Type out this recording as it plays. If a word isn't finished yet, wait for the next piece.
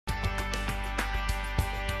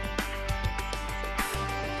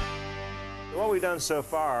what we've done so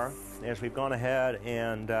far is we've gone ahead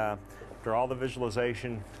and, after all the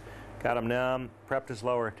visualization, got him numb, prepped his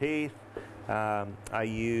lower teeth. I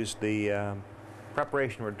used the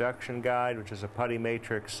preparation reduction guide, which is a putty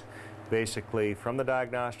matrix, basically from the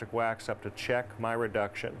diagnostic wax up to check my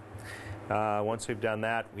reduction. Once we've done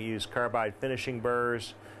that, we use carbide finishing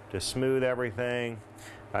burrs to smooth everything.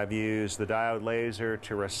 I've used the diode laser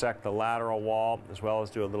to resect the lateral wall, as well as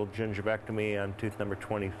do a little gingivectomy on tooth number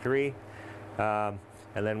 23.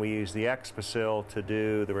 And then we use the X-Facil to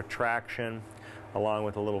do the retraction, along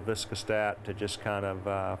with a little viscostat to just kind of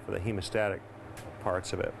for the hemostatic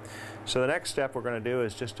parts of it. So the next step we're going to do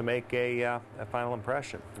is just to make a final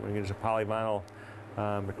impression. We're going to use a polyvinyl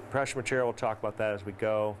impression material. We'll talk about that as we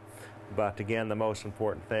go. But again, the most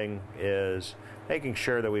important thing is making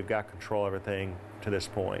sure that we've got control of everything to this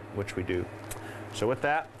point, which we do. So with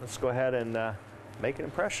that, let's go ahead and make an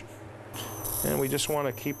impression. And we just want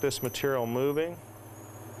to keep this material moving.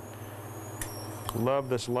 Love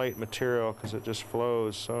this light material because it just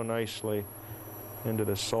flows so nicely into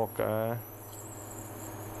the sulci.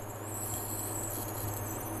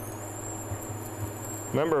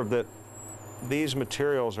 Remember that these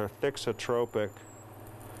materials are thixotropic,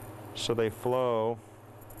 so they flow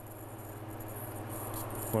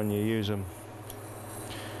when you use them.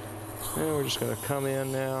 And we're just going to come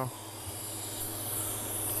in now,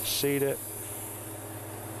 seat it.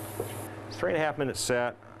 It's 3.5 minute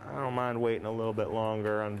set. I don't mind waiting a little bit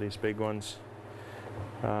longer on these big ones.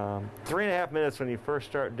 3.5 minutes when you first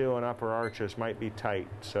start doing upper arches might be tight,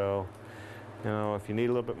 so you know, if you need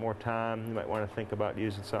a little bit more time, you might want to think about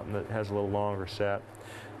using something that has a little longer set.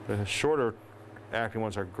 The shorter acting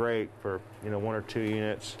ones are great for, you know, 1 or 2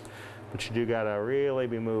 units, but you do got to really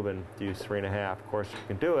be moving to use 3.5. Of course, if you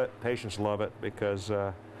can do it, patients love it because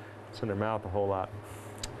it's in their mouth a whole lot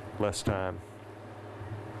less time.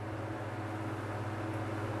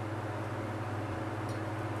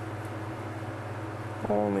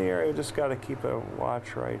 Only area, just got to keep a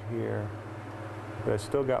watch right here. But I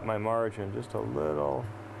still got my margin just a little.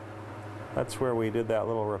 That's where we did that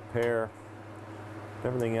little repair.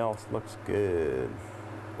 Everything else looks good.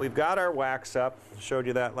 We've got our wax up, showed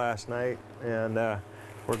you that last night, and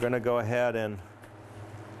we're going to go ahead and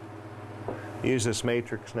use this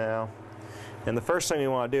matrix now. And the first thing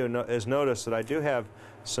you want to do is notice that I do have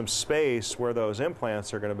some space where those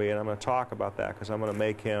implants are going to be, and I'm going to talk about that because I'm going to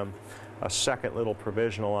make him a second little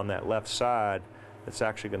provisional on that left side that's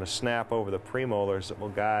actually going to snap over the premolars that will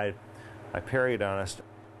guide my periodontist.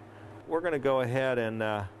 We're going to go ahead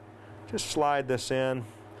and just slide this in,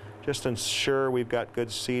 just ensure we've got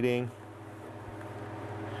good seating.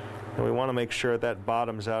 And we want to make sure that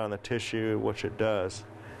bottoms out on the tissue, which it does.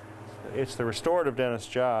 It's the restorative dentist's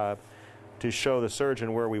job to show the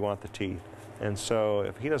surgeon where we want the teeth. And so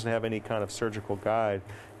if he doesn't have any kind of surgical guide,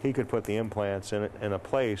 he could put the implants in a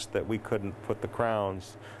place that we couldn't put the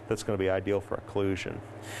crowns that's going to be ideal for occlusion.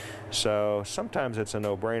 So sometimes it's a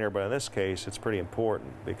no-brainer, but in this case it's pretty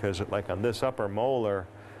important because like on this upper molar,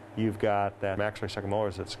 you've got that maxillary second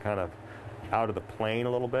molars that's kind of out of the plane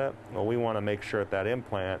a little bit. Well, we want to make sure that that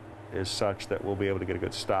implant is such that we'll be able to get a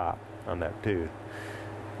good stop on that tooth.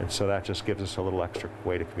 And so that just gives us a little extra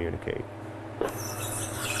way to communicate.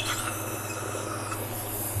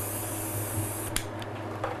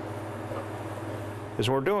 As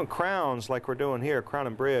we're doing crowns like we're doing here, crown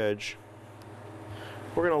and bridge,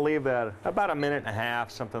 we're going to leave that about 1.5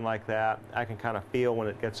 minutes, something like that. I can kind of feel when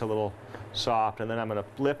it gets a little soft, and then I'm going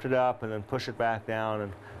to lift it up and then push it back down,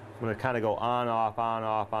 and I'm going to kind of go on, off, on,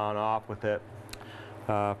 off, on, off with it.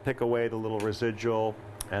 Pick away the little residual,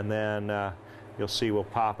 and then you'll see we'll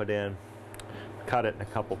pop it in, cut it in a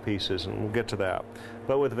couple pieces, and we'll get to that.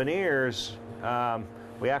 But with veneers,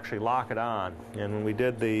 we actually lock it on, and when we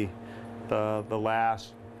did the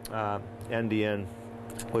last Endian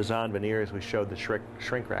was on veneers, we showed the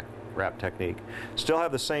shrink wrap technique. Still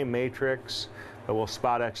have the same matrix, but we'll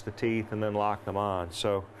spot etch the teeth and then lock them on.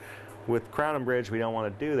 So with crown and bridge, we don't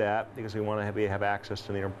want to do that because we want to have access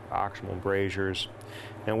to the optimal embrasures,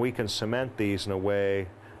 and we can cement these in a way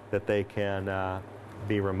that they can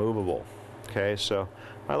be removable. Okay, so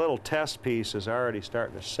my little test piece is already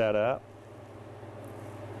starting to set up.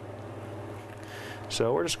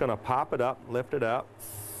 So we're just going to pop it up, lift it up,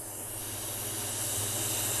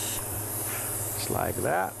 just like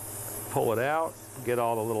that, pull it out, get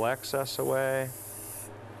all the little excess away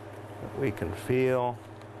that we can feel,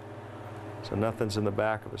 so nothing's in the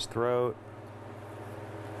back of his throat.